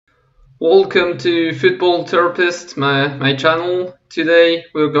Welcome to Football Therapist, my channel. Today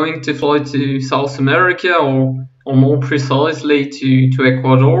we're going to fly to South America, or more precisely to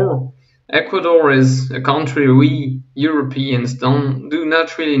Ecuador. Ecuador is a country we Europeans do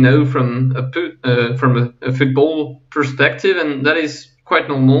not really know from a football perspective, and that is quite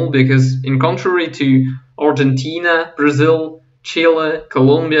normal because, in contrary to Argentina, Brazil, Chile,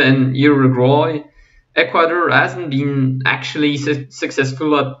 Colombia, and Uruguay, Ecuador hasn't been actually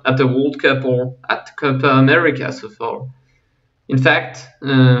successful at the World Cup or at Copa America so far. In fact,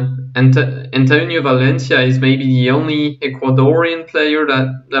 Antonio Valencia is maybe the only Ecuadorian player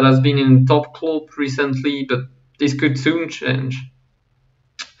that has been in top club recently, but this could soon change.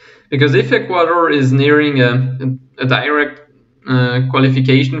 Because if Ecuador is nearing a direct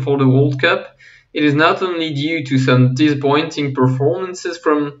qualification for the World Cup, it is not only due to some disappointing performances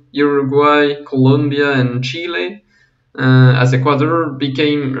from Uruguay, Colombia, and Chile, as Ecuador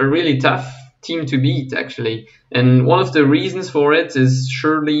became a really tough team to beat, actually. And one of the reasons for it is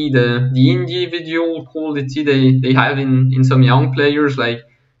surely the individual quality they have in some young players like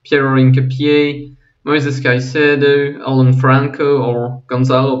Piero Hincapié, Moises Caicedo, Alan Franco, or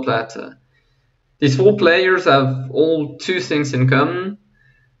Gonzalo Plata. These four players have all two things in common.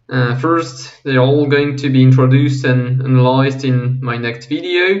 First, they're all going to be introduced and analyzed in my next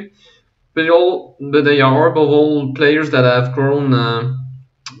video, but they are above all players that have grown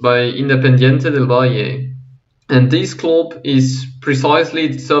by Independiente del Valle. And this club is precisely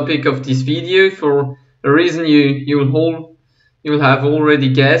the topic of this video for a reason you'll have already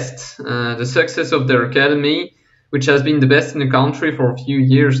guessed, the success of their academy, which has been the best in the country for a few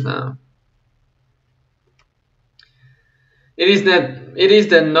years now. It is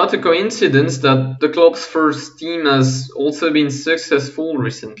then not a coincidence that the club's first team has also been successful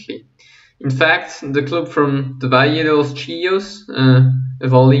recently. In fact, the club from the Valle de los Chillos, a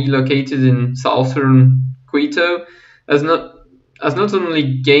valley located in southern Quito, has not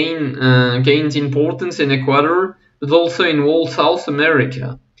only gained importance in Ecuador, but also in all South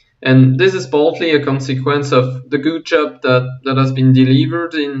America. And this is partly a consequence of the good job that has been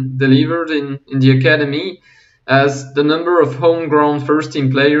delivered in the academy, as the number of homegrown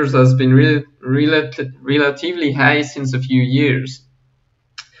first-team players has been relatively high since a few years.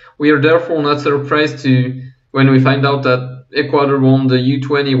 We are therefore not surprised when we find out that Ecuador won the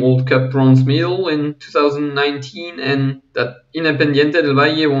U20 World Cup bronze medal in 2019 and that Independiente del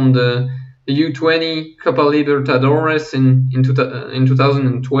Valle won the U20 Copa Libertadores in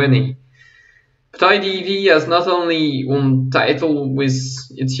 2020. But IDV has not only won title with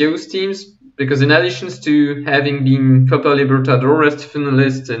its youth teams, because in addition to having been Copa Libertadores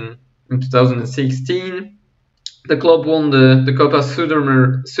finalist in 2016, the club won the Copa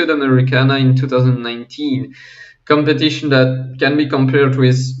Sudamericana in 2019, competition that can be compared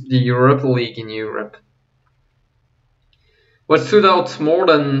with the Europa League in Europe. What stood out more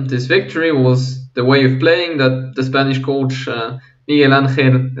than this victory was the way of playing that the Spanish coach Miguel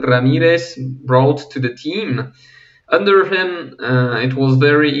Ángel Ramírez brought to the team. Under him, it was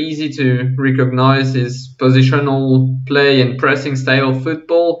very easy to recognize his positional play and pressing style of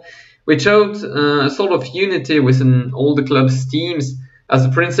football, which showed a sort of unity within all the club's teams, as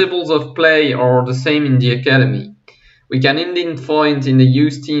the principles of play are the same in the academy. We can indeed find in the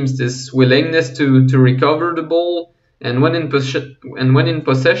youth teams this willingness to recover the ball, and when in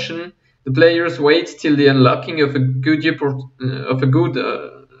possession, the players wait till the unlocking of a good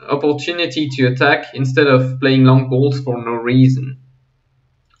opportunity to attack instead of playing long balls for no reason.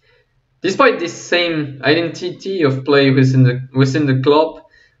 Despite this same identity of play within the club,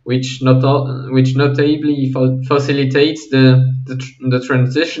 which notably facilitates the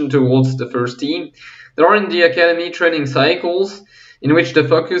transition towards the first team, there are in the academy training cycles in which the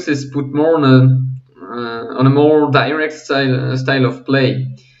focus is put more on a more direct style of play.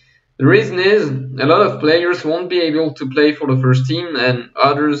 The reason is, a lot of players won't be able to play for the first team and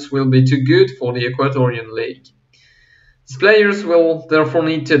others will be too good for the Ecuadorian League. These players will therefore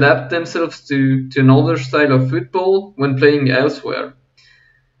need to adapt themselves to another style of football when playing elsewhere.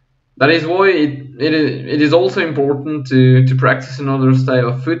 That is why it is also important to practice another style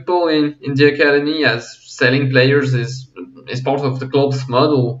of football in the academy, as selling players is part of the club's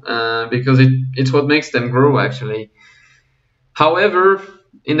model, because it's what makes them grow, actually. However,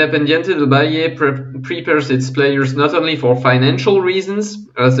 Independiente del Valle prepares its players not only for financial reasons,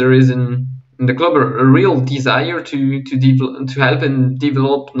 as there is in the club a real desire to help and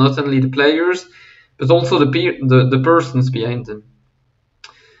develop not only the players, but also the persons behind them.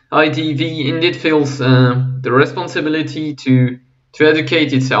 IDV indeed feels the responsibility to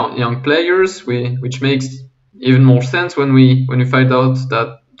educate its young players, which makes even more sense when we find out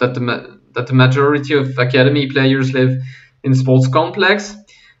that that the majority of academy players live in sports complex,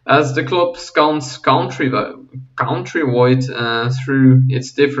 as the club scans countrywide through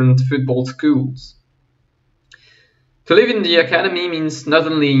its different football schools. To live in the academy means not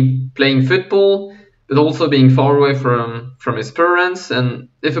only playing football, but also being far away from his parents. And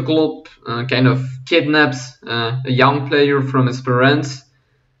if a club kind of kidnaps a young player from his parents,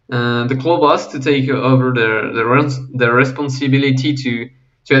 the club has to take over their responsibility to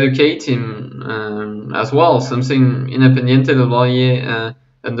educate him as well, something Independiente del Valle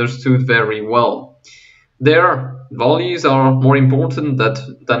understood very well. Their values are more important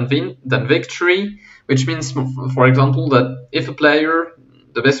than victory, which means, for example, that if a player,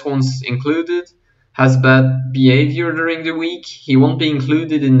 the best ones included, has bad behavior during the week, he won't be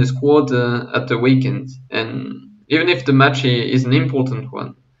included in the squad at the weekend, and even if the match is an important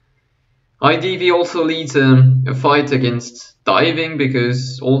one. IDV also leads a fight against diving,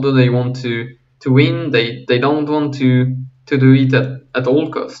 because although they want to win, they don't want to do it at all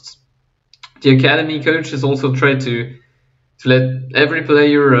costs. The academy coaches also try to let every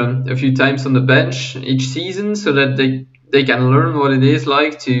player a few times on the bench each season, so that they can learn what it is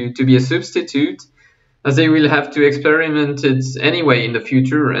like to be a substitute, as they will have to experiment it anyway in the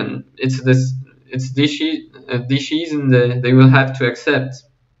future, and it's this season they will have to accept.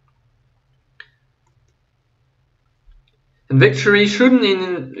 And victory shouldn't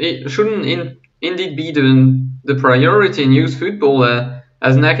indeed be the priority in youth football,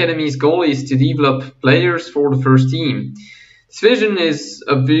 as an academy's goal is to develop players for the first team. This vision is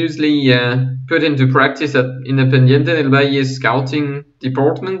obviously put into practice at Independiente del Valle's scouting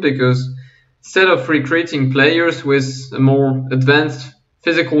department, because instead of recruiting players with a more advanced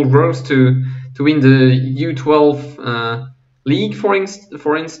physical growth to win the U12 league, for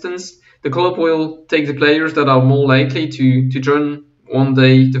instance, the club will take the players that are more likely to join one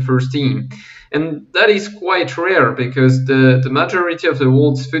day the first team. And that is quite rare, because the majority of the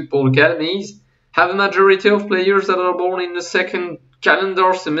world's football academies have a majority of players that are born in the second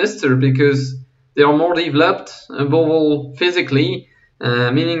calendar semester, because they are more developed, above all physically,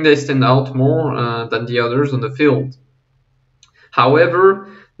 meaning they stand out more than the others on the field. However,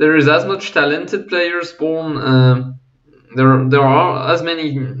 there is as much talented players born. There are as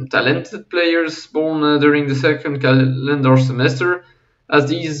many talented players born during the second calendar semester as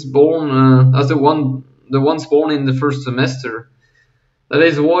these born as the ones born in the first semester. That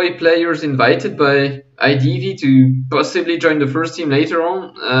is why players invited by IDV to possibly join the first team later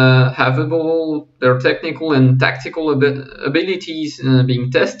on have above all their technical and tactical abilities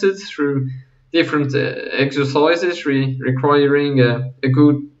being tested through different exercises requiring a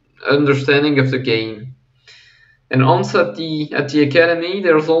good understanding of the game. And once at the academy,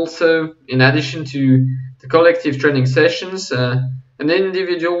 there's also, in addition to the collective training sessions, an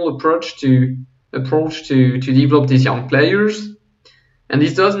individual approach to develop these young players. And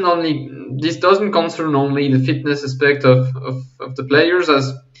this doesn't concern only the fitness aspect of the players,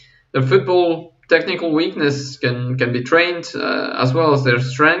 as their football technical weakness can be trained as well as their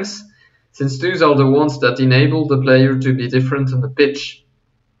strengths, since those are the ones that enable the player to be different on the pitch.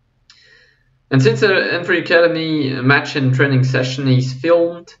 And since every academy match and training session is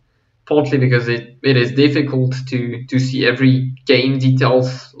filmed, partly because it is difficult to see every game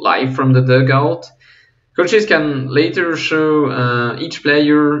details live from the dugout, coaches can later show each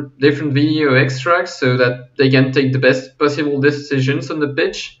player different video extracts so that they can take the best possible decisions on the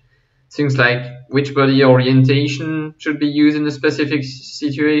pitch. Things like which body orientation should be used in a specific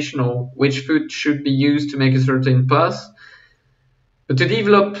situation, or which foot should be used to make a certain pass. But to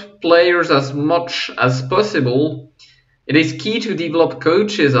develop players as much as possible, it is key to develop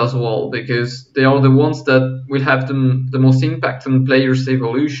coaches as well, because they are the ones that will have the most impact on players'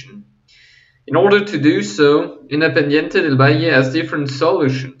 evolution. In order to do so, Independiente del Valle has different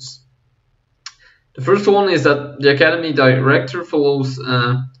solutions. The first one is that the academy director follows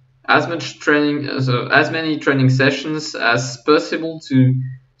as many training sessions as possible to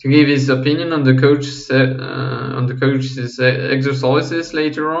give his opinion on the coach's exercises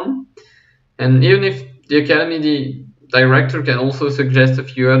later on. And even if the academy director can also suggest a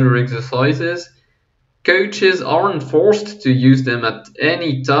few other exercises, coaches aren't forced to use them at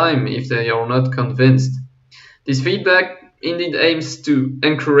any time if they are not convinced. This feedback indeed aims to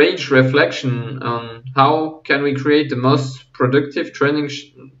encourage reflection on how can we create the most productive training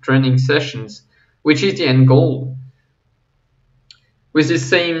sessions, which is the end goal. With this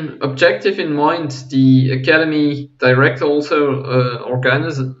same objective in mind, the academy director also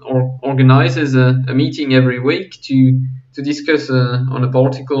organizes a meeting every week to discuss on a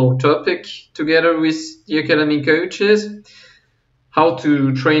particular topic together with the academy coaches. how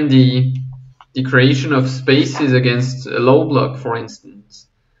to train the creation of spaces against a low block, for instance.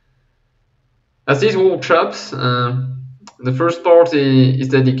 As these workshops, the first part is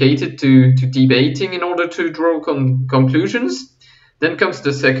dedicated to debating in order to draw conclusions. Then comes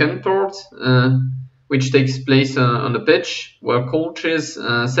the second part, which takes place on the pitch, where coaches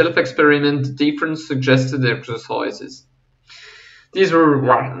self-experiment different suggested exercises. These were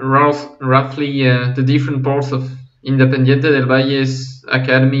roughly the different parts of Independiente del Valle's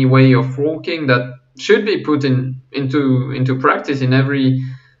academy way of working that should be put into practice in every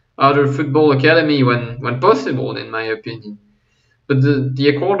other football academy when possible, in my opinion. But the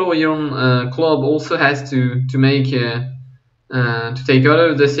Ecuadorian club also has to take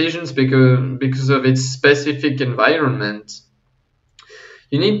other decisions because of its specific environment.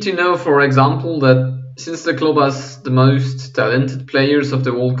 You need to know, for example, that since the club has the most talented players of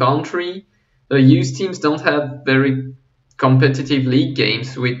the whole country, the youth teams don't have very competitive league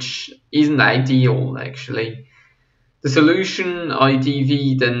games, which isn't ideal, actually. The solution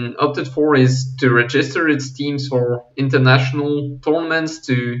ITV then opted for is to register its teams for international tournaments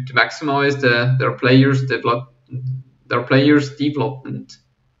to maximize their players' development.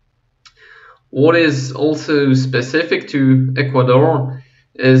 What is also specific to Ecuador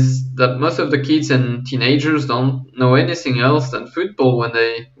is that most of the kids and teenagers don't know anything else than football when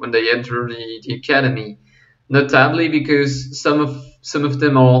they enter the academy. Notably because some of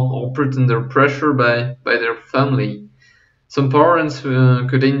them are put under pressure by their family. Some parents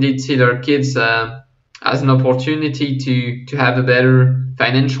could indeed see their kids as an opportunity to have a better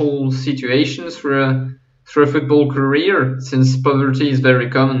financial situation through a football career, since poverty is very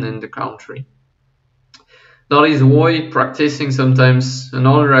common in the country. That is why practicing sometimes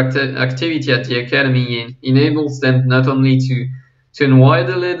another activity at the academy enables them not only to unwind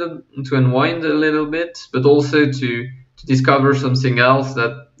a little bit, but also to discover something else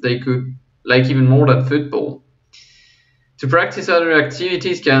that they could like even more than football. To practice other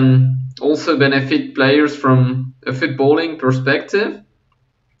activities can also benefit players from a footballing perspective.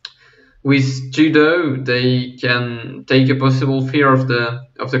 With judo, they can take a possible fear of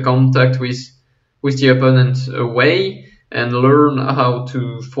the contact with the opponent away and learn how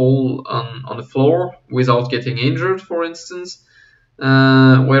to fall on the floor without getting injured, for instance.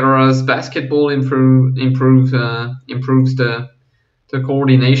 Whereas basketball improves the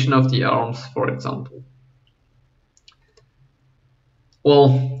coordination of the arms, for example.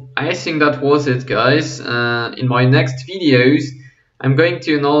 Well, I think that was it, guys. In my next videos, I'm going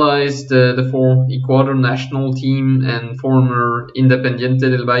to analyze the 4 Ecuador national team and former Independiente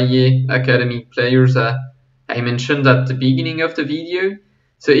del Valle academy players I mentioned at the beginning of the video.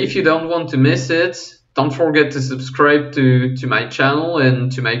 So if you don't want to miss it, don't forget to subscribe to my channel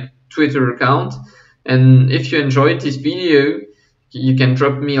and to my Twitter account. And if you enjoyed this video, you can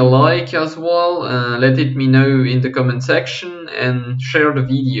drop me a like as well, let it me know in the comment section and share the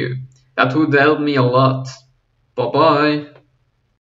video. That would help me a lot. Bye bye.